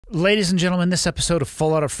Ladies and gentlemen, this episode of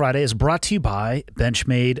Full Auto Friday is brought to you by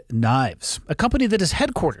Benchmade Knives, a company that is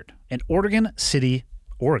headquartered in Oregon City,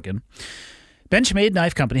 Oregon. Benchmade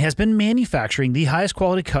Knife Company has been manufacturing the highest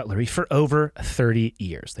quality cutlery for over 30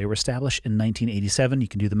 years. They were established in 1987. You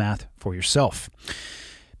can do the math for yourself.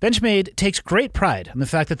 Benchmade takes great pride in the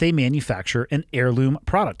fact that they manufacture an heirloom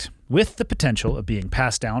product with the potential of being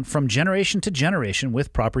passed down from generation to generation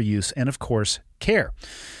with proper use and, of course, care.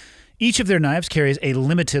 Each of their knives carries a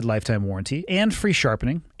limited lifetime warranty and free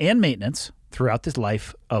sharpening and maintenance throughout the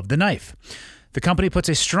life of the knife. The company puts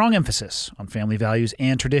a strong emphasis on family values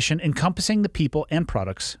and tradition, encompassing the people and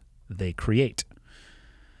products they create.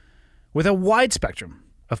 With a wide spectrum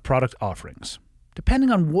of product offerings, depending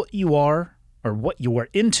on what you are or what you are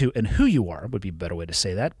into and who you are, would be a better way to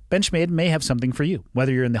say that, Benchmade may have something for you.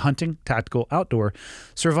 Whether you're in the hunting, tactical, outdoor,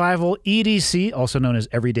 survival, EDC, also known as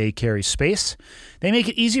everyday carry space, they make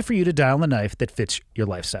it easy for you to dial the knife that fits your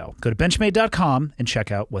lifestyle. Go to Benchmade.com and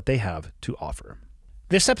check out what they have to offer.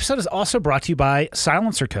 This episode is also brought to you by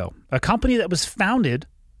Silencer Co., a company that was founded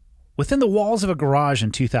within the walls of a garage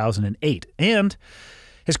in 2008 and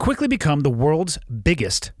has quickly become the world's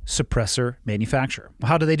biggest suppressor manufacturer.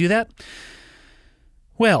 How do they do that?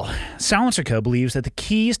 Well, Silencer Co. believes that the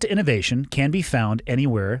keys to innovation can be found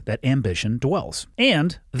anywhere that ambition dwells.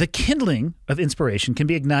 And the kindling of inspiration can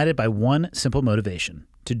be ignited by one simple motivation: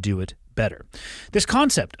 to do it better. This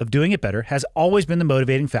concept of doing it better has always been the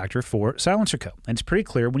motivating factor for Silencer Co. And it's pretty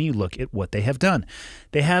clear when you look at what they have done.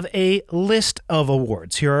 They have a list of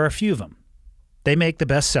awards. Here are a few of them. They make the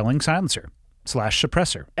best-selling silencer /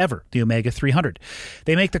 suppressor ever, the Omega 300.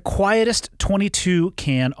 They make the quietest 22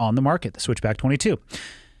 can on the market, the Switchback 22.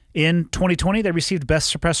 In 2020, they received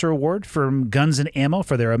Best Suppressor Award from Guns and Ammo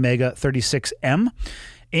for their Omega 36M,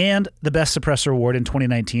 and the Best Suppressor Award in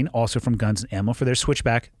 2019, also from Guns and Ammo, for their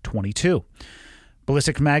Switchback 22.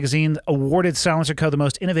 Ballistic Magazine awarded Silencer Co. the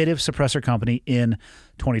most innovative suppressor company in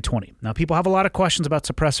 2020. Now, people have a lot of questions about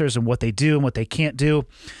suppressors and what they do and what they can't do.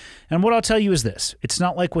 And what I'll tell you is this: it's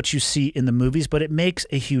not like what you see in the movies, but it makes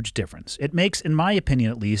a huge difference. It makes, in my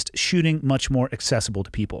opinion at least, shooting much more accessible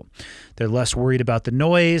to people. They're less worried about the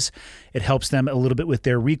noise. It helps them a little bit with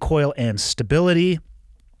their recoil and stability.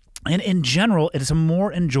 And in general, it is a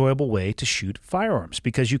more enjoyable way to shoot firearms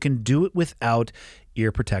because you can do it without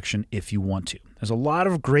ear protection if you want to. There's a lot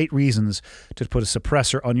of great reasons to put a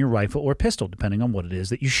suppressor on your rifle or pistol, depending on what it is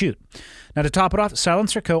that you shoot. Now, to top it off,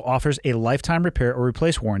 Silencer Co. offers a lifetime repair or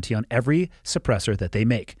replace warranty on every suppressor that they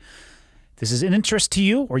make. If this is an interest to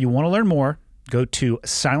you or you want to learn more, go to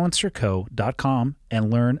silencerco.com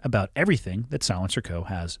and learn about everything that Silencer Co.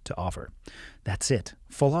 has to offer. That's it.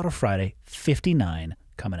 Full Auto Friday 59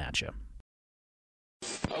 coming at you.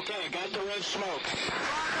 Okay, I got the red smoke.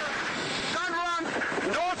 Gun run,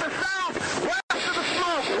 north to south, west of the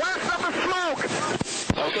smoke, west of the smoke.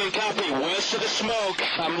 Okay, copy. West of the smoke.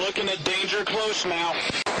 I'm looking at danger close now.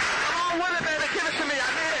 Come on with it, baby. Give it to me.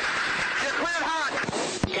 I need it. You're cleared hot.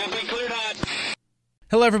 Copy, cleared hot.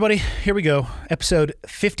 Hello, everybody. Here we go. Episode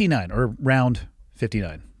 59, or round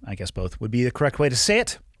 59. I guess both would be the correct way to say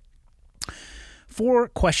it. 4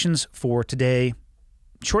 questions for today.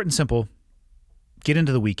 Short and simple. Get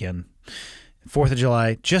into the weekend. 4th of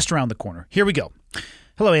July, just around the corner. Here we go.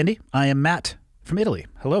 Hello, Andy. I am Matt from Italy.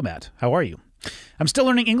 Hello, Matt. How are you? I'm still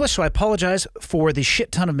learning English, so I apologize for the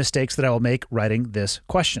shit ton of mistakes that I will make writing this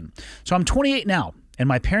question. So I'm 28 now, and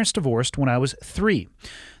my parents divorced when I was 3.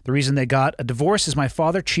 The reason they got a divorce is my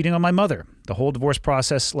father cheating on my mother. The whole divorce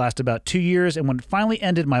process lasted about 2 years, and when it finally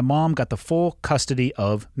ended, my mom got the full custody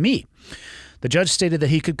of me. The judge stated that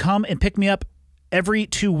he could come and pick me up every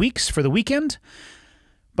 2 weeks for the weekend,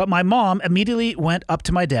 but my mom immediately went up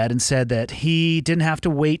to my dad and said that he didn't have to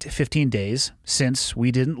wait 15 days since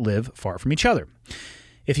we didn't live far from each other.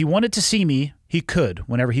 If he wanted to see me, he could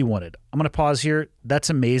whenever he wanted. I'm going to pause here. That's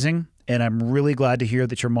amazing, and I'm really glad to hear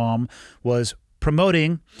that your mom was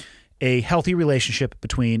promoting a healthy relationship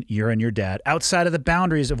between you and your dad outside of the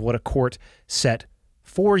boundaries of what a court set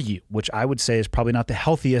for you, which I would say is probably not the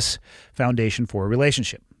healthiest foundation for a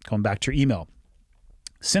relationship. Going back to your email.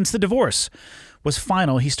 Since the divorce was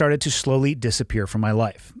final, he started to slowly disappear from my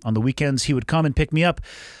life. On the weekends, he would come and pick me up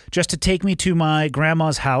just to take me to my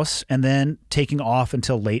grandma's house and then taking off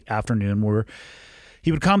until late afternoon, where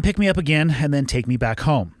he would come pick me up again and then take me back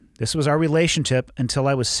home. This was our relationship until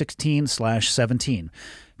I was 16/17.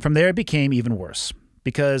 From there, it became even worse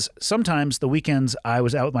because sometimes the weekends I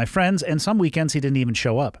was out with my friends and some weekends he didn't even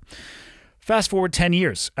show up. Fast forward 10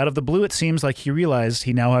 years. Out of the blue, it seems like he realized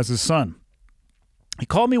he now has his son. He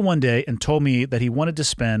called me one day and told me that he wanted to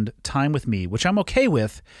spend time with me, which I'm okay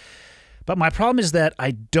with, but my problem is that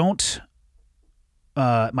I don't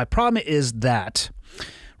My problem is that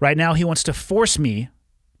right now he wants to force me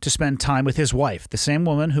to spend time with his wife, the same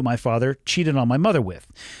woman who my father cheated on my mother with.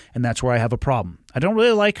 And that's where I have a problem. I don't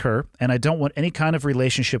really like her, and I don't want any kind of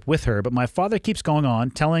relationship with her, but my father keeps going on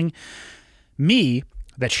telling me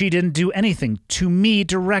that she didn't do anything to me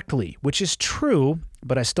directly, which is true,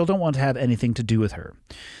 but I still don't want to have anything to do with her.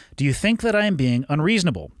 Do you think that I am being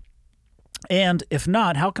unreasonable? And if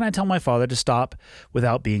not, how can I tell my father to stop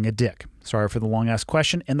without being a dick? Sorry for the long-ass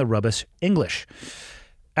question and the rubbish English.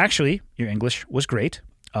 Actually, your English was great.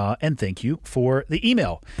 And thank you for the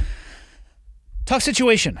email. Tough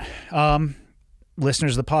situation.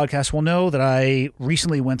 Listeners of the podcast will know that I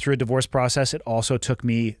recently went through a divorce process. It also took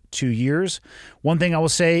me 2 years. One thing I will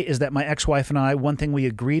say is that my ex-wife and I, one thing we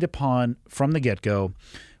agreed upon from the get-go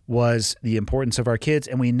was the importance of our kids,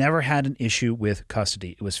 and we never had an issue with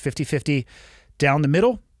custody. It was 50-50 down the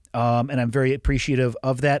middle, and I'm very appreciative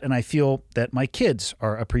of that, and I feel that my kids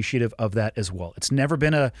are appreciative of that as well. It's never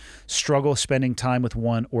been a struggle spending time with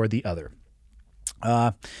one or the other.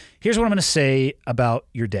 Here's what I'm going to say about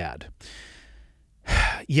your dad.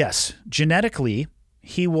 Yes, genetically,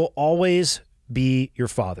 he will always be your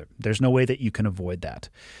father. There's no way that you can avoid that.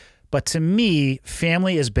 But to me,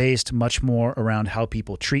 family is based much more around how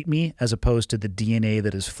people treat me as opposed to the DNA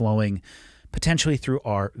that is flowing potentially through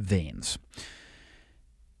our veins.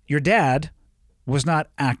 Your dad was not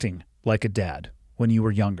acting like a dad when you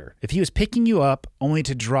were younger. If he was picking you up only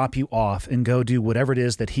to drop you off and go do whatever it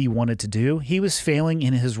is that he wanted to do, he was failing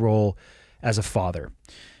in his role as a father.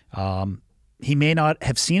 He may not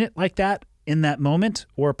have seen it like that in that moment,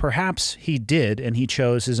 or perhaps he did, and he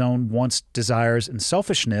chose his own wants, desires, and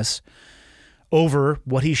selfishness over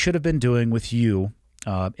what he should have been doing with you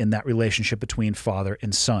in that relationship between father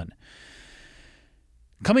and son.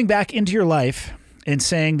 Coming back into your life and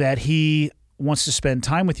saying that he wants to spend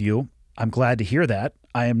time with you, I'm glad to hear that.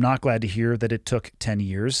 I am not glad to hear that it took 10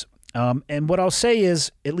 years. And what I'll say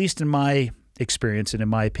is, at least in my experience and in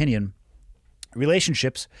my opinion,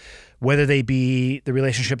 relationships, whether they be the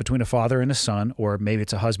relationship between a father and a son, or maybe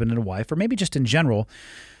it's a husband and a wife, or maybe just in general,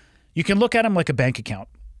 you can look at them like a bank account.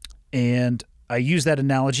 And I use that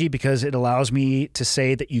analogy because it allows me to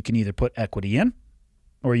say that you can either put equity in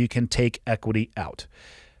or you can take equity out.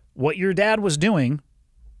 What your dad was doing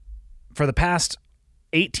for the past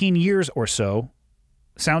 18 years or so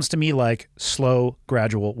sounds to me like slow,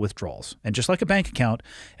 gradual withdrawals. And just like a bank account,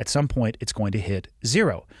 at some point it's going to hit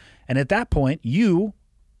zero. And at that point, you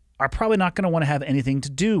are probably not going to want to have anything to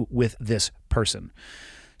do with this person.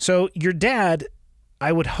 So your dad,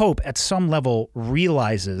 I would hope at some level,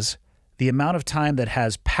 realizes the amount of time that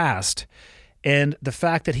has passed and the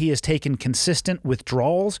fact that he has taken consistent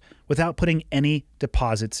withdrawals without putting any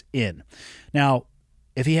deposits in. Now,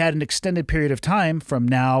 if he had an extended period of time from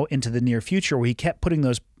now into the near future where he kept putting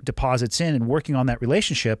those deposits in and working on that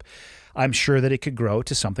relationship, I'm sure that it could grow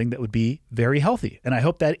to something that would be very healthy. And I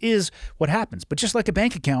hope that is what happens. But just like a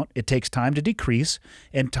bank account, it takes time to decrease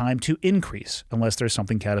and time to increase unless there's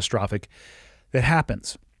something catastrophic that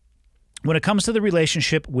happens. When it comes to the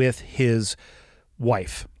relationship with his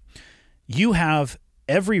wife, you have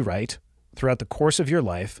every right throughout the course of your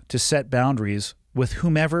life to set boundaries with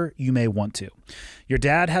whomever you may want to. Your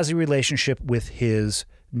dad has a relationship with his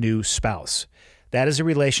new spouse. That is a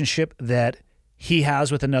relationship that he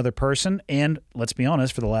has with another person, and let's be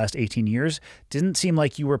honest, for the last 18 years, didn't seem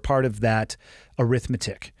like you were part of that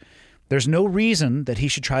arithmetic. There's no reason that he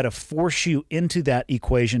should try to force you into that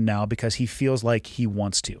equation now because he feels like he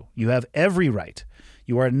wants to. You have every right.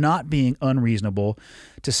 You are not being unreasonable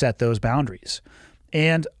to set those boundaries.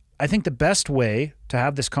 And I think the best way to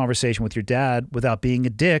have this conversation with your dad without being a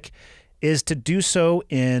dick is to do so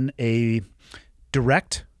in a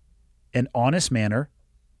direct and honest manner,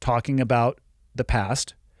 talking about the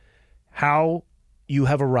past, how you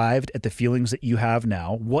have arrived at the feelings that you have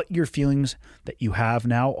now, what your feelings that you have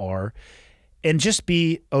now are, and just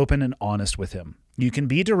be open and honest with him. You can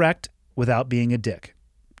be direct without being a dick.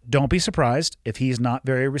 Don't be surprised if he's not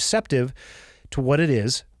very receptive to what it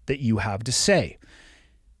is that you have to say.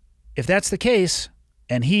 If that's the case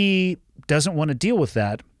and he doesn't want to deal with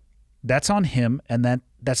that, that's on him, and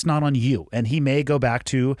that's not on you. And he may go back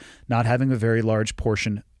to not having a very large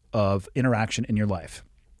portion of interaction in your life.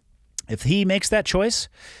 If he makes that choice,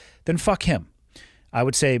 then fuck him. I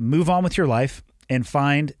would say move on with your life and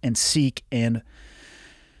find and seek and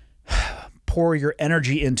pour your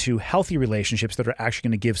energy into healthy relationships that are actually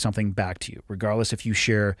going to give something back to you, regardless if you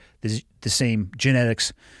share the same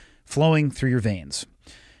genetics flowing through your veins.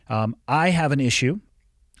 I have an issue.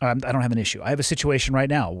 I don't have an issue. I have a situation right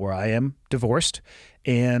now where I am divorced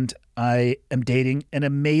and I am dating an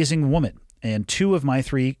amazing woman. and 2 of my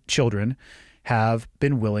 3 children have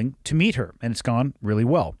been willing to meet her, and it's gone really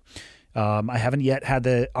well. I haven't yet had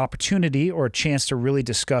the opportunity or a chance to really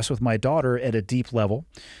discuss with my daughter at a deep level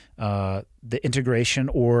the integration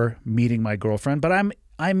or meeting my girlfriend, but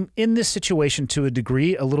I'm in this situation to a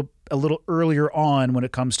degree a little earlier on when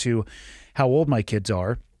it comes to how old my kids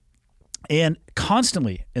are, and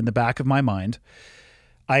constantly in the back of my mind,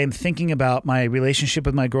 I am thinking about my relationship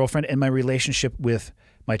with my girlfriend and my relationship with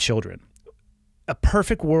my children. A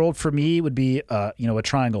perfect world for me would be, a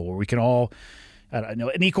triangle where we can all,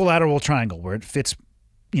 an equilateral triangle where it fits,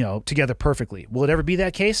 together perfectly. Will it ever be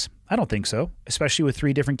that case? I don't think so, especially with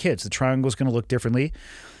 3 different kids. The triangle is going to look differently.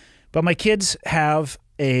 But my kids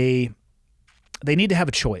they need to have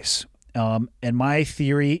a choice. And my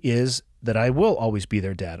theory is that I will always be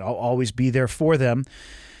their dad. I'll always be there for them.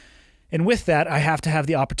 And with that, I have to have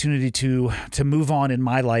the opportunity to move on in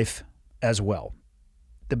my life as well.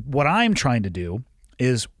 What I'm trying to do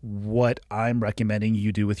is what I'm recommending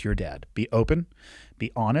you do with your dad. Be open,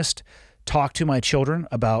 be honest, talk to my children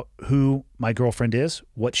about who my girlfriend is,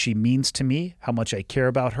 what she means to me, how much I care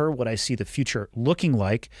about her, what I see the future looking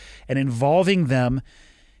like, and involving them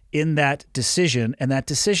in that decision. And that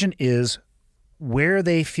decision is where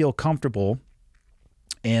they feel comfortable.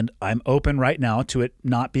 And I'm open right now to it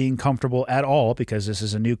not being comfortable at all because this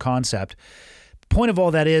is a new concept. Point of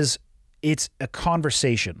all that is it's a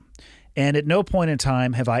conversation. And at no point in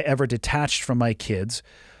time have I ever detached from my kids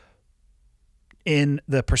in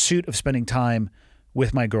the pursuit of spending time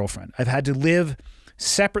with my girlfriend. I've had to live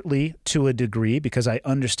separately to a degree because I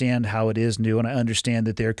understand how it is new, and I understand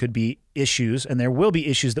that there could be issues and there will be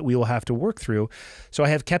issues that we will have to work through. So I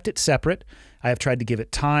have kept it separate. I have tried to give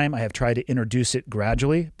it time. I have tried to introduce it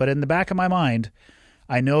gradually, but in the back of my mind,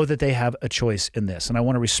 I know that they have a choice in this, and I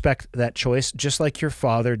want to respect that choice just like your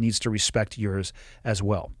father needs to respect yours as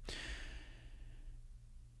well.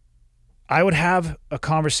 I would have a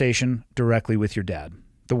conversation directly with your dad.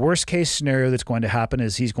 The worst case scenario that's going to happen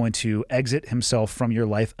is he's going to exit himself from your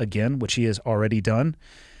life again, which he has already done.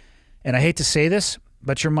 And I hate to say this,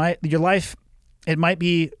 but your life, it might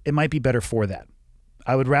be better for that.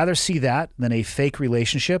 I would rather see that than a fake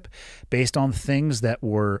relationship based on things that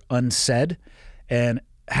were unsaid and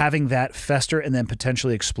having that fester and then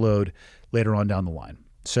potentially explode later on down the line.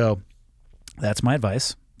 So that's my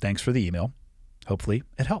advice. Thanks for the email. Hopefully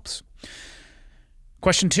it helps.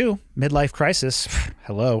 Question 2, midlife crisis.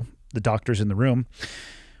 Hello, the doctor's in the room.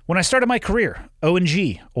 When I started my career,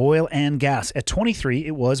 O&G, oil and gas, at 23,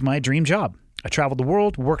 it was my dream job. I traveled the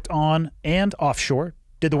world, worked on and offshore,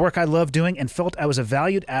 did the work I loved doing, and felt I was a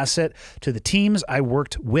valued asset to the teams I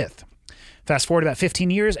worked with. Fast forward about 15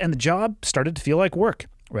 years, and the job started to feel like work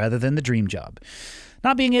rather than the dream job.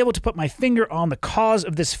 Not being able to put my finger on the cause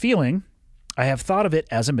of this feeling, I have thought of it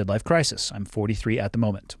as a midlife crisis. I'm 43 at the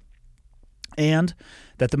moment. And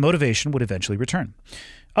that the motivation would eventually return.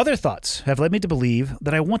 Other thoughts have led me to believe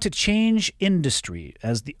that I want to change industry,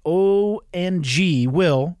 as the O&G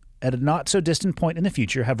will, at a not so distant point in the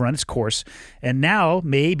future, have run its course, and now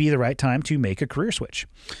may be the right time to make a career switch.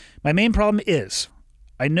 My main problem is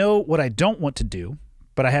I know what I don't want to do,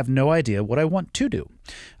 but I have no idea what I want to do.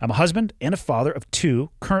 I'm a husband and a father of 2,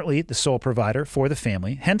 currently the sole provider for the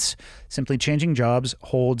family. Hence, simply changing jobs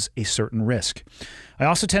holds a certain risk. I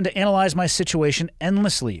also tend to analyze my situation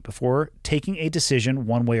endlessly before taking a decision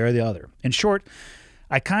one way or the other. In short,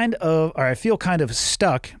 I feel kind of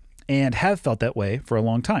stuck and have felt that way for a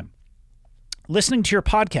long time. Listening to your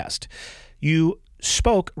podcast, you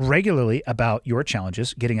spoke regularly about your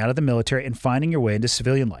challenges getting out of the military and finding your way into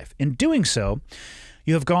civilian life. In doing so,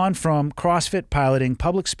 you have gone from CrossFit, piloting,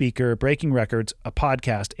 public speaker, breaking records, a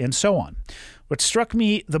podcast, and so on. What struck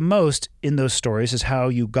me the most in those stories is how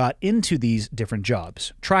you got into these different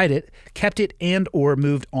jobs, tried it, kept it, and or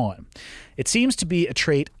moved on. It seems to be a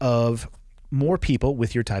trait of more people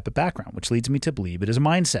with your type of background, which leads me to believe it is a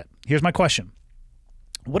mindset. Here's my question.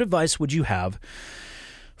 What advice would you have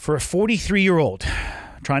for a 43-year-old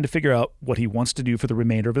trying to figure out what he wants to do for the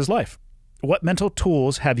remainder of his life? What mental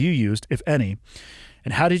tools have you used, if any,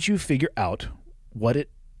 and how did you figure out what it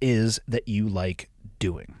is that you like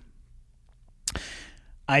doing?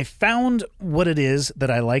 I found what it is that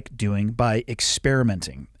I like doing by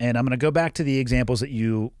experimenting. And I'm going to go back to the examples that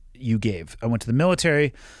you gave. I went to the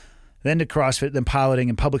military, then to CrossFit, then piloting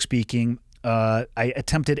and public speaking. I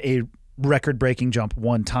attempted a record-breaking jump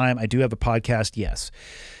one time. I do have a podcast, yes.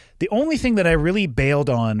 The only thing that I really bailed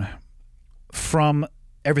on from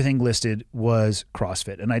everything listed was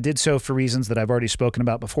CrossFit. And I did so for reasons that I've already spoken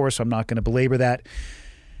about before, so I'm not going to belabor that.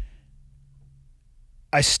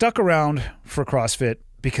 I stuck around for CrossFit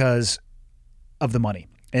because of the money.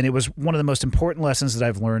 And it was one of the most important lessons that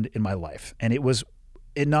I've learned in my life. And it was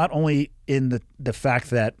not only in the fact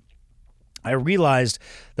that I realized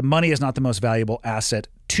the money is not the most valuable asset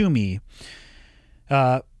to me,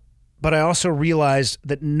 but I also realized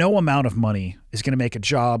that no amount of money is going to make a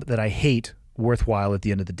job that I hate worthwhile at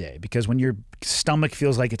the end of the day. Because when your stomach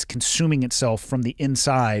feels like it's consuming itself from the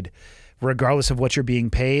inside, regardless of what you're being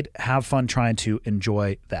paid, have fun trying to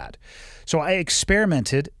enjoy that. So I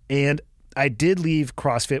experimented, and I did leave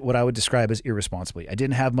CrossFit what I would describe as irresponsibly. I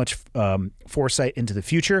didn't have much foresight into the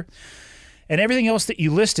future. And everything else that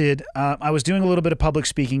you listed, I was doing a little bit of public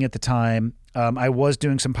speaking at the time. I was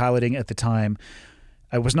doing some piloting at the time.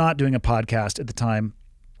 I was not doing a podcast at the time.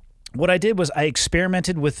 What I did was I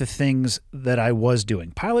experimented with the things that I was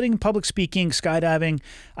doing. Piloting, public speaking, skydiving.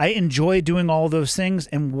 I enjoy doing all those things.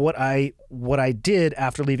 And what I did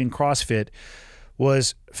after leaving CrossFit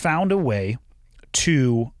was found a way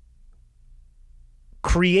to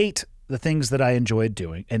create the things that I enjoyed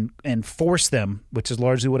doing and force them, which is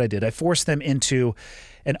largely what I did. I forced them into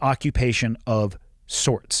an occupation of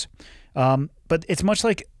sorts. But it's much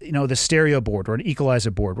like, the stereo board or an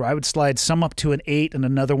equalizer board, where I would slide some up to an 8 and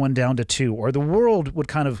another one down to 2, or the world would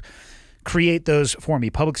kind of create those for me.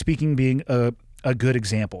 Public speaking being a good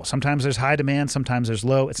example. Sometimes there's high demand, sometimes there's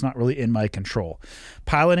low. It's not really in my control.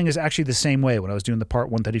 Piloting is actually the same way. When I was doing the Part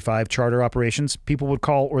 135 charter operations, people would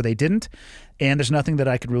call or they didn't, and there's nothing that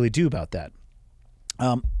I could really do about that.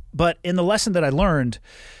 But in the lesson that I learned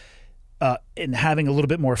in having a little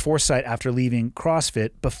bit more foresight after leaving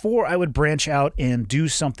CrossFit, before I would branch out and do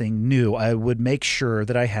something new, I would make sure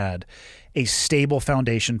that I had a stable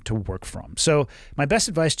foundation to work from. So my best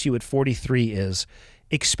advice to you at 43 is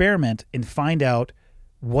experiment and find out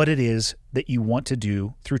what it is that you want to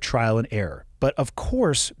do through trial and error. But of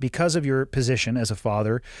course, because of your position as a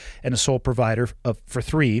father and a sole provider for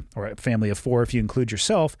 3, or a family of 4 if you include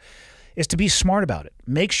yourself, is to be smart about it.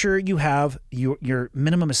 Make sure you have your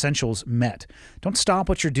minimum essentials met. Don't stop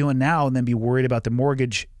what you're doing now and then be worried about the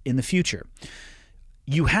mortgage in the future.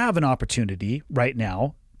 You have an opportunity right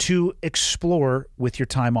now to explore with your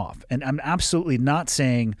time off. And I'm absolutely not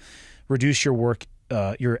saying reduce your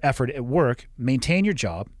effort at work, maintain your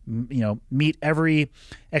job, meet every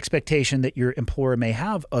expectation that your employer may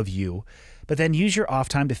have of you, but then use your off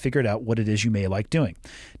time to figure it out what it is you may like doing.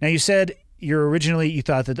 Now, you said you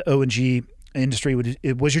thought that the O&G industry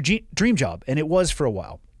was your dream job, and it was for a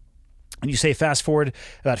while. And you say fast forward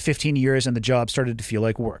about 15 years and the job started to feel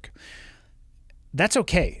like work. That's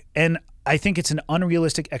okay. And I think it's an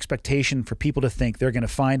unrealistic expectation for people to think they're going to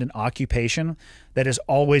find an occupation that is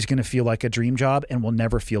always going to feel like a dream job and will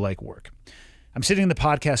never feel like work. I'm sitting in the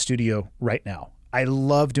podcast studio right now. I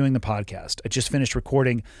love doing the podcast. I just finished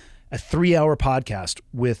recording a 3-hour podcast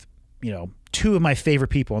with, 2 of my favorite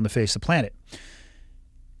people on the face of the planet.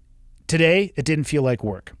 Today, it didn't feel like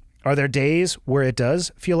work. Are there days where it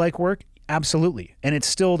does feel like work? Absolutely. And it's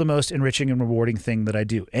still the most enriching and rewarding thing that I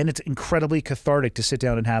do. And it's incredibly cathartic to sit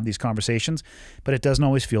down and have these conversations, but it doesn't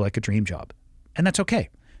always feel like a dream job. And that's okay,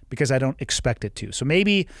 because I don't expect it to. So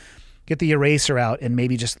maybe get the eraser out and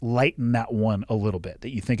maybe just lighten that one a little bit, that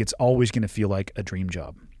you think it's always going to feel like a dream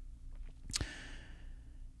job.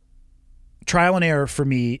 Trial and error for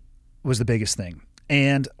me was the biggest thing.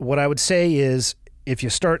 And what I would say is, if you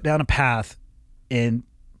start down a path and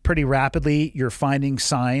pretty rapidly you're finding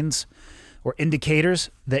signs or indicators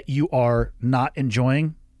that you are not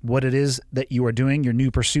enjoying what it is that you are doing, your new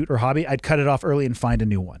pursuit or hobby, I'd cut it off early and find a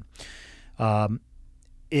new one.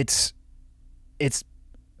 It's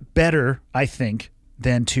better, I think,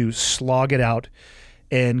 than to slog it out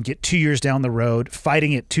and get 2 years down the road,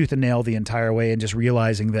 fighting it tooth and nail the entire way, and just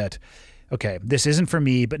realizing that, okay, this isn't for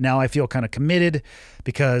me, but now I feel kind of committed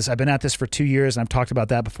because I've been at this for 2 years, and I've talked about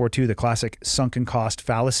that before too, the classic sunken cost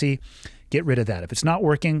fallacy. Get rid of that. If it's not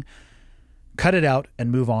working, cut it out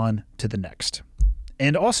and move on to the next.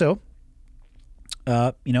 And also,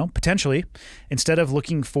 potentially, instead of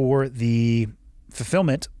looking for the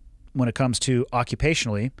fulfillment when it comes to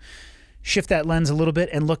occupationally, shift that lens a little bit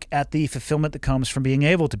and look at the fulfillment that comes from being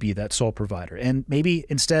able to be that sole provider. And maybe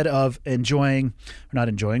instead of exploring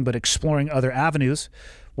other avenues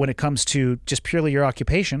when it comes to just purely your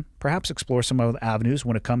occupation, perhaps explore some other avenues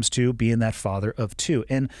when it comes to being that father of 2,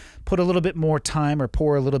 and put a little bit more time, or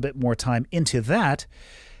pour a little bit more time into that.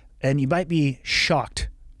 And you might be shocked,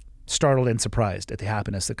 startled, and surprised at the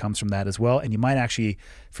happiness that comes from that as well. And you might actually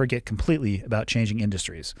forget completely about changing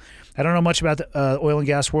industries. I don't know much about the oil and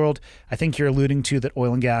gas world. I think you're alluding to that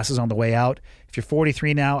oil and gas is on the way out. If you're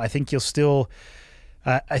 43 now, I think you'll still,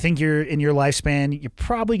 I think you're in your lifespan, you're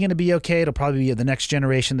probably going to be okay. It'll probably be the next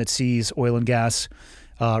generation that sees oil and gas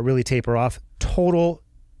really taper off. Total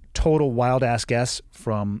total wild ass guess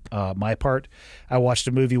from my part. I watched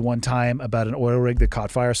a movie one time about an oil rig that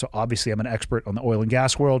caught fire, so obviously I'm an expert on the oil and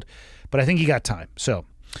gas world, but I think you got time. So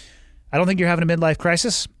I don't think you're having a midlife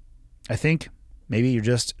crisis. I think maybe you're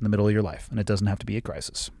just in the middle of your life, and it doesn't have to be a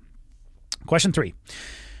crisis. Question 3.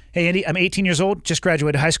 Hey, Andy, I'm 18 years old, just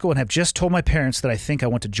graduated high school, and have just told my parents that I think I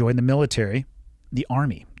want to join the military, the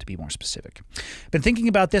Army, to be more specific. Been thinking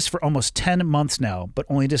about this for almost 10 months now, but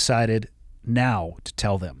only decided now to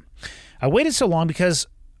tell them. I waited so long because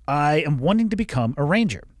I am wanting to become a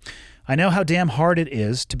Ranger. I know how damn hard it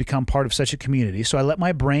is to become part of such a community, so I let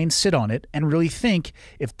my brain sit on it and really think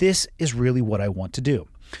if this is really what I want to do.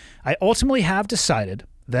 I ultimately have decided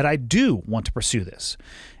that I do want to pursue this,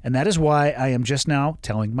 and that is why I am just now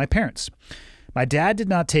telling my parents. My dad did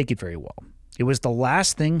not take it very well. It was the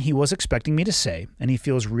last thing he was expecting me to say, and he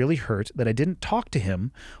feels really hurt that I didn't talk to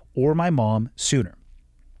him or my mom sooner.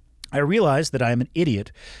 I realize that I am an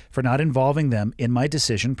idiot for not involving them in my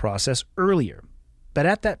decision process earlier. But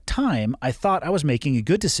at that time, I thought I was making a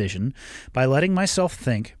good decision by letting myself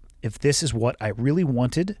think if this is what I really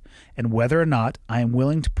wanted and whether or not I am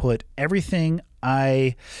willing to put everything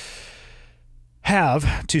I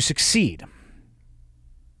have to succeed.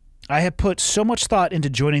 I have put so much thought into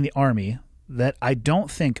joining the Army that I don't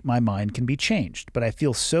think my mind can be changed, but I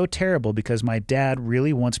feel so terrible because my dad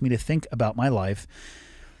really wants me to think about my life,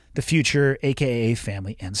 the future, aka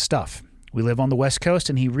family and stuff. We live on the West Coast,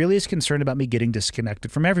 and he really is concerned about me getting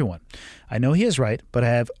disconnected from everyone. I know he is right, but I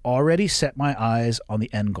have already set my eyes on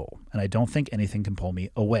the end goal, and I don't think anything can pull me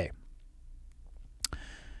away.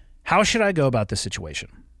 How should I go about this situation?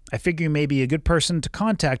 I figure you may be a good person to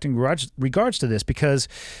contact in regards to this because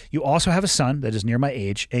you also have a son that is near my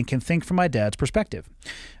age and can think from my dad's perspective.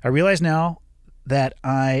 I realize now that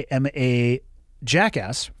I am a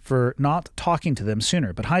jackass for not talking to them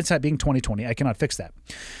sooner, but hindsight being 20/20, I cannot fix that.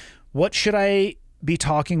 What should I be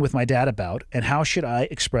talking with my dad about, and how should I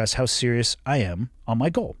express how serious I am on my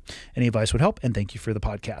goal? Any advice would help, and thank you for the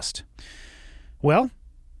podcast. Well,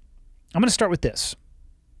 I'm going to start with this.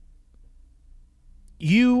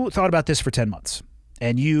 You thought about this for 10 months,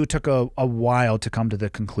 and you took a while to come to the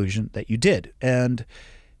conclusion that you did, and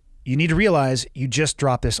you need to realize you just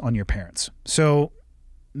dropped this on your parents. So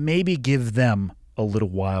maybe give them a little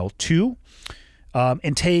while too,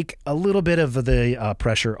 and take a little bit of the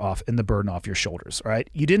pressure off and the burden off your shoulders. All right.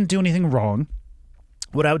 You didn't do anything wrong.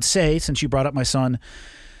 What I would say, since you brought up my son,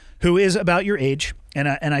 who is about your age, and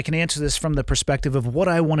I can answer this from the perspective of what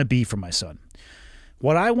I want to be for my son.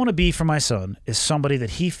 What I want to be for my son is somebody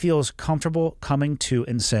that he feels comfortable coming to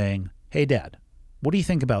and saying, "Hey, Dad, what do you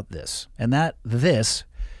think about this?" And that this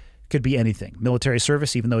could be anything. Military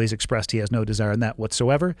service, even though he's expressed he has no desire in that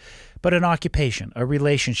whatsoever, but an occupation, a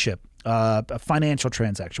relationship, a financial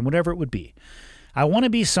transaction, whatever it would be. I want to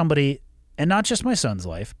be somebody, and not just my son's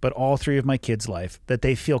life, but all 3 of my kids' life, that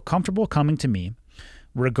they feel comfortable coming to me,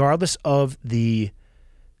 regardless of the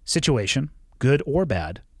situation, good or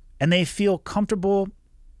bad, and they feel comfortable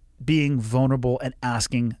being vulnerable and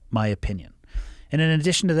asking my opinion. And in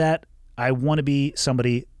addition to that, I want to be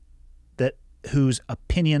somebody whose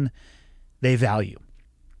opinion they value.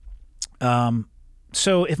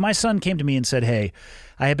 So if my son came to me and said, "Hey,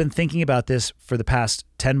 I have been thinking about this for the past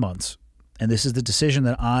 10 months, and this is the decision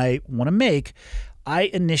that I want to make,"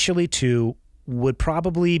 I initially too would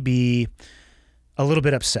probably be a little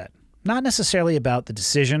bit upset. Not necessarily about the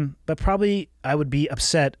decision, but probably I would be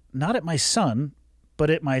upset not at my son,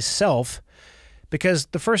 but at myself, because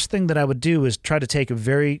the first thing that I would do is try to take a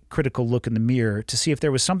very critical look in the mirror to see if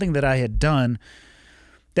there was something that I had done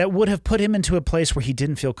that would have put him into a place where he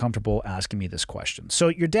didn't feel comfortable asking me this question. So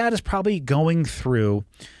your dad is probably going through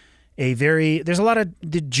there's a lot of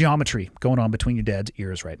the geometry going on between your dad's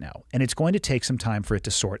ears right now, and it's going to take some time for it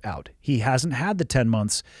to sort out. He hasn't had the 10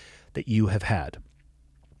 months that you have had.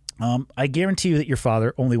 I guarantee you that your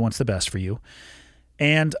father only wants the best for you.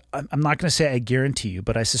 And I'm not going to say I guarantee you,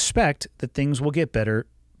 but I suspect that things will get better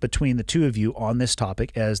between the 2 of you on this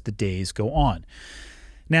topic as the days go on.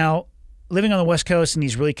 Now, living on the West Coast and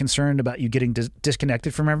he's really concerned about you getting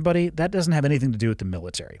disconnected from everybody, that doesn't have anything to do with the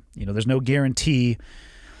military. You know, there's no guarantee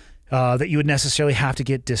that you would necessarily have to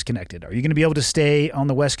get disconnected. Are you going to be able to stay on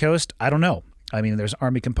the West Coast? I don't know. I mean, there's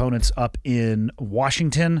Army components up in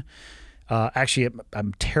Washington. Actually,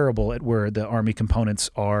 I'm terrible at where the Army components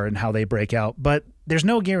are and how they break out, but there's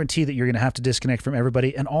no guarantee that you're going to have to disconnect from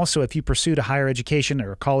everybody. And also, if you pursued a higher education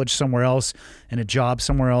or a college somewhere else and a job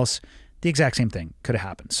somewhere else, the exact same thing could have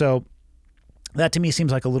happened. So that to me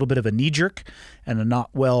seems like a little bit of a knee-jerk and a not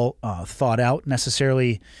well thought out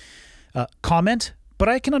necessarily comment. But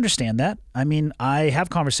I can understand that. I mean, I have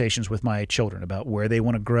conversations with my children about where they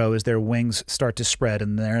want to grow as their wings start to spread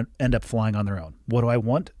and they end up flying on their own. What do I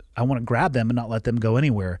want? I want to grab them and not let them go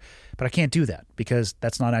anywhere. But I can't do that because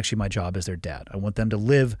that's not actually my job as their dad. I want them to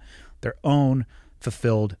live their own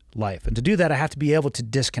fulfilled life. And to do that, I have to be able to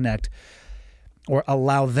disconnect or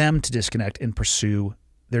allow them to disconnect and pursue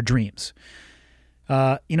their dreams.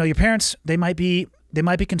 Your parents, they might be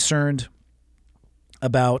concerned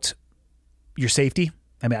about your safety.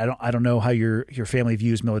 I mean, I don't know how your family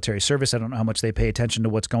views military service. I don't know how much they pay attention to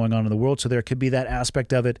what's going on in the world. So there could be that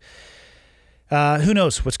aspect of it. Who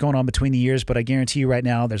knows what's going on between the years, but I guarantee you right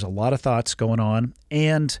now there's a lot of thoughts going on.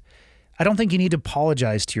 And I don't think you need to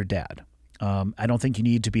apologize to your dad. I don't think you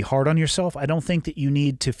need to be hard on yourself. I don't think that you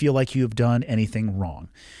need to feel like you have done anything wrong.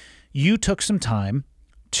 You took some time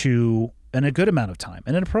and a good amount of time,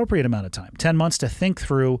 and an appropriate amount of time, 10 months to think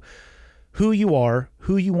through who you are,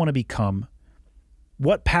 who you want to become,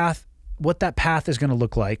 what that path is going to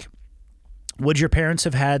look like. Would your parents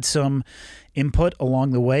have had some input along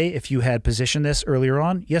the way if you had positioned this earlier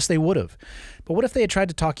on? Yes, they would have. But what if they had tried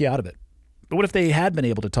to talk you out of it? But what if they had been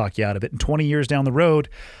able to talk you out of it, and 20 years down the road,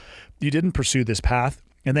 you didn't pursue this path,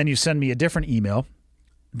 and then you send me a different email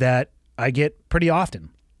that I get pretty often,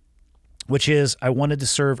 which is, I wanted to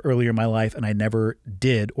serve earlier in my life and I never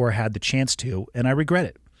did or had the chance to, and I regret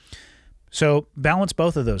it. So balance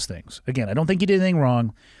both of those things. Again, I don't think you did anything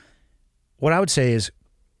wrong. What I would say is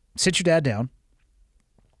sit your dad down,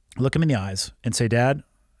 look him in the eyes and say, Dad,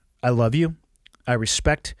 I love you. I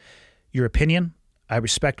respect your opinion. I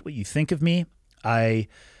respect what you think of me. I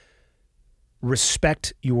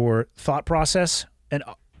respect your thought process, and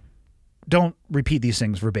don't repeat these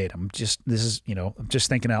things verbatim. I'm just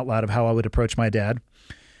thinking out loud of how I would approach my dad.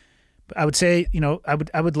 But I would say,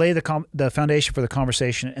 I would lay the foundation for the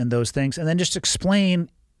conversation and those things, and then just explain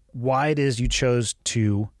why it is you chose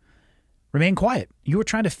to remain quiet. You were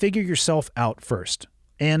trying to figure yourself out first.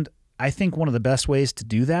 And I think one of the best ways to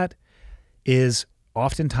do that is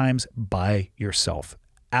oftentimes by yourself,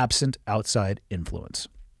 absent outside influence.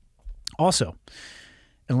 Also,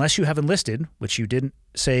 unless you have enlisted, which you didn't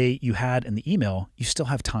say you had in the email, you still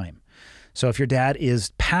have time. So if your dad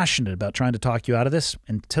is passionate about trying to talk you out of this,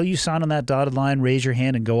 until you sign on that dotted line, raise your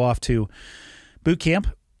hand and go off to boot camp,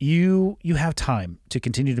 you have time to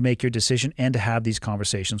continue to make your decision and to have these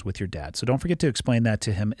conversations with your dad. So don't forget to explain that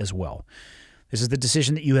to him as well. This is the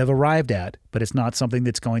decision that you have arrived at, but it's not something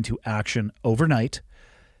that's going to action overnight.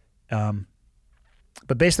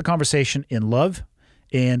 But base the conversation in love,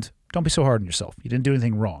 and don't be so hard on yourself. You didn't do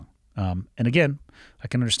anything wrong. And again, I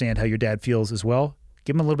can understand how your dad feels as well.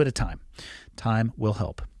 Give him a little bit of time. Time will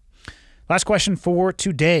help. Last question for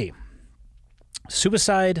today.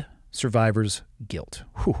 Suicide survivor's guilt.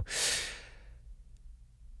 Whew.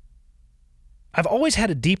 I've always had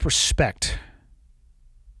a deep respect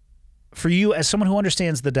for you as someone who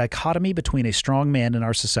understands the dichotomy between a strong man in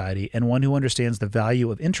our society and one who understands the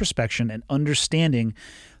value of introspection and understanding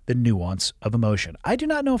the nuance of emotion. I do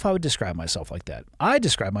not know if I would describe myself like that. I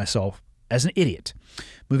describe myself as an idiot.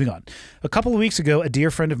 Moving on. A couple of weeks ago, a dear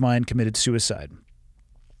friend of mine committed suicide.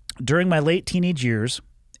 During my late teenage years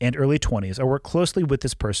and early 20s, I worked closely with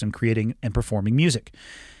this person creating and performing music.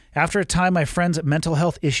 After a time, my friend's mental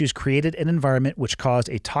health issues created an environment which caused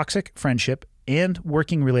a toxic friendship and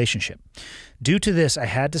working relationship. Due to this, I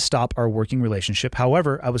had to stop our working relationship.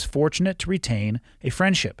 However, I was fortunate to retain a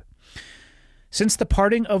friendship. Since the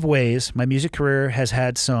parting of ways, my music career has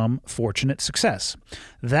had some fortunate success.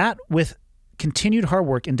 That, with continued hard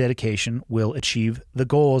work and dedication, will achieve the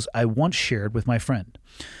goals I once shared with my friend.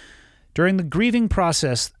 During the grieving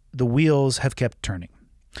process, the wheels have kept turning.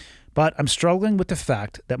 But I'm struggling with the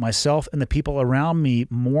fact that myself and the people around me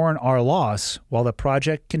mourn our loss while the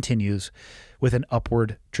project continues with an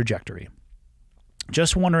upward trajectory.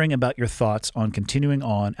 Just wondering about your thoughts on continuing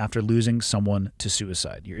on after losing someone to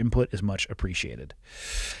suicide. Your input is much appreciated.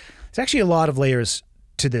 There's actually a lot of layers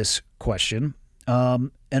to this question.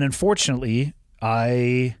 And unfortunately,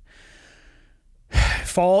 I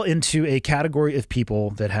fall into a category of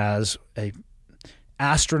people that has a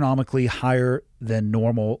astronomically higher than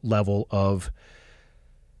normal level of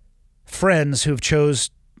friends who've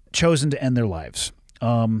chosen to end their lives.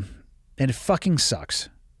 And it fucking sucks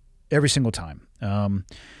every single time.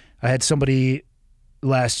 I had somebody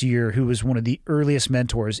last year who was one of the earliest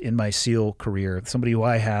mentors in my SEAL career, somebody who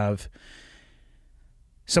I have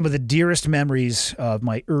some of the dearest memories of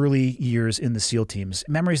my early years in the SEAL teams,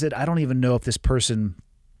 memories that I don't even know if this person,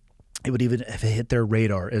 it would even have hit their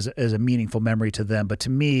radar as a meaningful memory to them. But to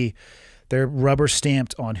me, they're rubber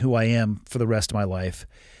stamped on who I am for the rest of my life.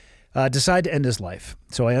 Decide to end his life.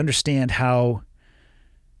 So I understand how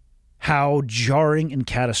how jarring and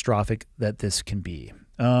catastrophic that this can be.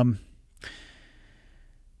 I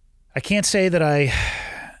can't say that I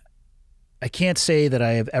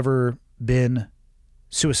have ever been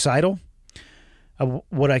suicidal.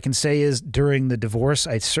 What I can say is during the divorce,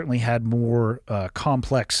 I certainly had more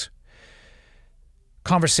complex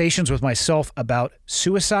conversations with myself about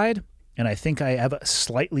suicide, and I think I have a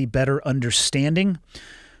slightly better understanding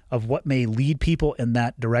of what may lead people in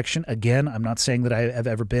that direction. Again, I'm not saying that I have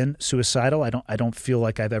ever been suicidal. I don't feel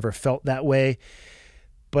like I've ever felt that way,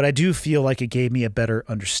 but I do feel like it gave me a better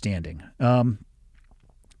understanding. I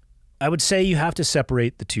would say you have to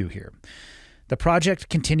separate the two here. The project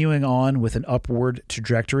continuing on with an upward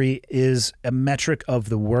trajectory is a metric of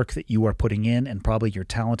the work that you are putting in and probably your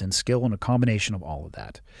talent and skill and a combination of all of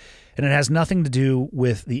that. And it has nothing to do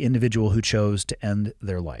with the individual who chose to end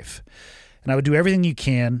their life. And I would do everything you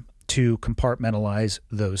can to compartmentalize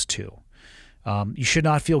those two. You should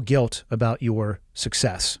not feel guilt about your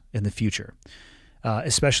success in the future,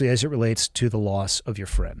 especially as it relates to the loss of your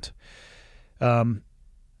friend.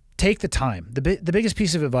 Take the time. The biggest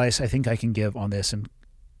piece of advice I think I can give on this, and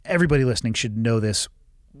everybody listening should know this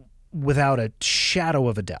without a shadow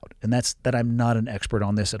of a doubt, and that's that I'm not an expert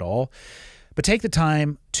on this at all, but take the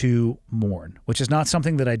time to mourn, which is not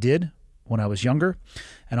something that I did when I was younger.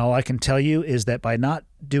 And all I can tell you is that by not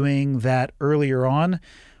doing that earlier on,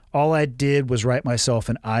 all I did was write myself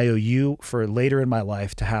an IOU for later in my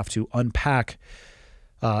life to have to unpack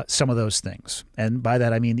some of those things. And by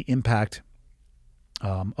that, I mean the impact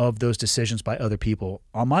of those decisions by other people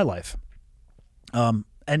on my life.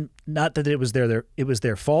 And not that it was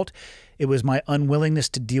their fault. It was my unwillingness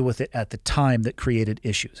to deal with it at the time that created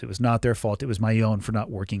issues. It was not their fault. It was my own for not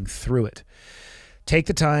working through it. Take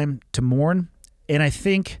the time to mourn. And I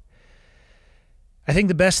think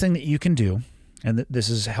the best thing that you can do, and this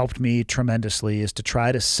has helped me tremendously, is to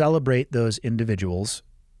try to celebrate those individuals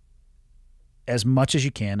as much as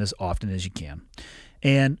you can, as often as you can.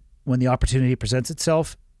 And when the opportunity presents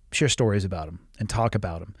itself, share stories about them and talk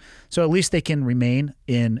about them. So at least they can remain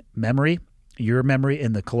in memory, your memory,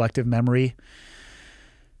 in the collective memory.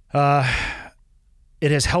 It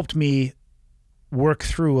has helped me work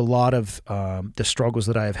through a lot of the struggles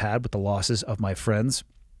that I have had with the losses of my friends.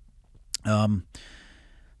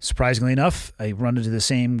 Surprisingly enough, I run into the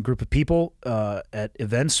same group of people at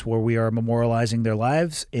events where we are memorializing their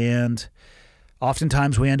lives, and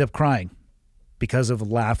oftentimes we end up crying because of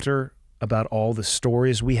laughter about all the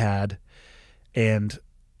stories we had and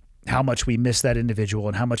how much we miss that individual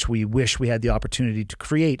and how much we wish we had the opportunity to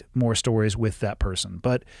create more stories with that person.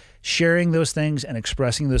 But sharing those things and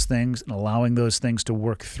expressing those things and allowing those things to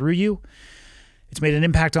work through you, it's made an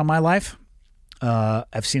impact on my life.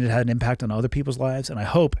 I've seen it had an impact on other people's lives, and I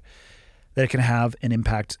hope that it can have an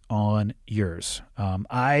impact on yours.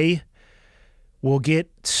 I will get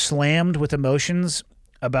slammed with emotions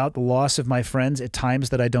about the loss of my friends at times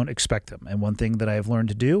that I don't expect them. And one thing that I have learned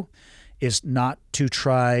to do is not to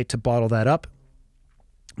try to bottle that up.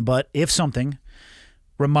 But if something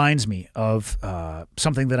reminds me of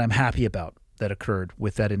something that I'm happy about that occurred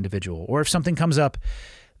with that individual, or if something comes up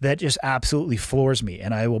that just absolutely floors me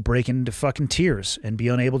and I will break into fucking tears and be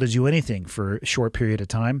unable to do anything for a short period of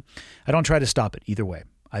time, I don't try to stop it either way.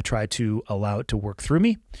 I try to allow it to work through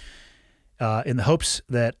me in the hopes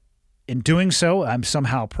that in doing so, I'm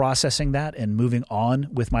somehow processing that and moving on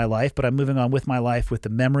with my life, but I'm moving on with my life with the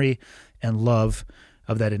memory and love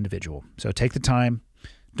of that individual. So take the time.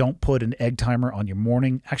 Don't put an egg timer on your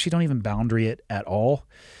morning. Actually, don't even boundary it at all.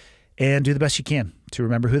 And do the best you can to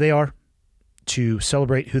remember who they are, to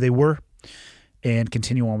celebrate who they were, and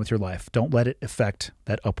continue on with your life. Don't let it affect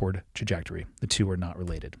that upward trajectory. The two are not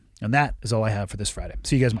related. And that is all I have for this Friday.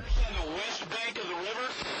 See you guys Monday. On the west bank of the river.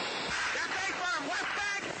 That's A firm, west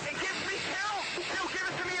bank. It gives me hell. Still give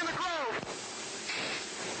it to me in the grove.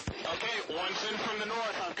 Okay, one's in from the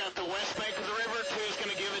north. I've got the west bank of the river. Two's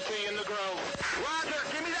gonna give it to you in the grove. Roger,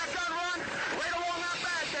 give me that gun run. Right along that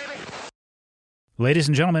bag, baby. Ladies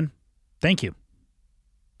and gentlemen, thank you.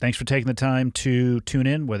 Thanks for taking the time to tune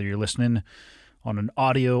in, whether you're listening on an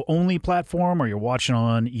audio-only platform or you're watching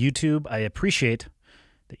on YouTube. I appreciate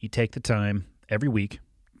that you take the time every week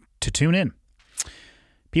to tune in.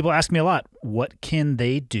 People ask me a lot, what can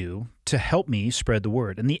they do to help me spread the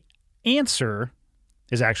word? And the answer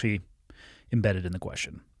is actually embedded in the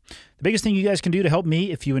question. The biggest thing you guys can do to help me,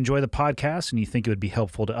 if you enjoy the podcast and you think it would be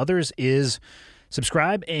helpful to others, is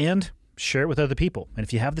subscribe and share it with other people. And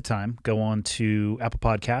if you have the time, go on to Apple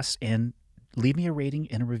Podcasts and leave me a rating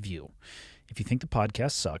and a review. If you think the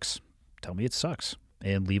podcast sucks, tell me it sucks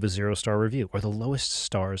and leave a 0-star review or the lowest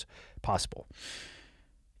stars possible.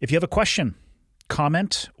 If you have a question,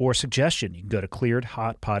 comment, or suggestion, you can go to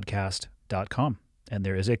clearedhotpodcast.com. And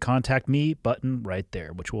there is a contact me button right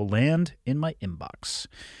there, which will land in my inbox.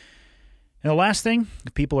 And the last thing,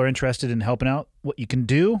 if people are interested in helping out, what you can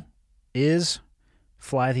do is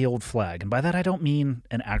fly the old flag. And by that, I don't mean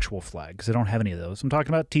an actual flag, because I don't have any of those. I'm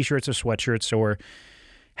talking about t-shirts or sweatshirts or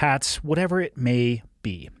hats, whatever it may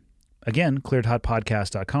be. Again,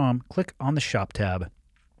 clearedhotpodcast.com, click on the shop tab,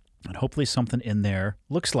 and hopefully something in there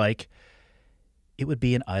looks like it would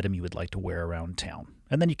be an item you would like to wear around town.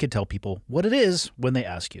 And then you can tell people what it is when they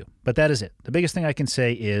ask you. But that is it. The biggest thing I can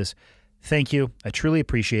say is thank you. I truly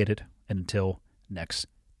appreciate it. And until next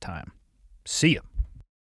time, see you.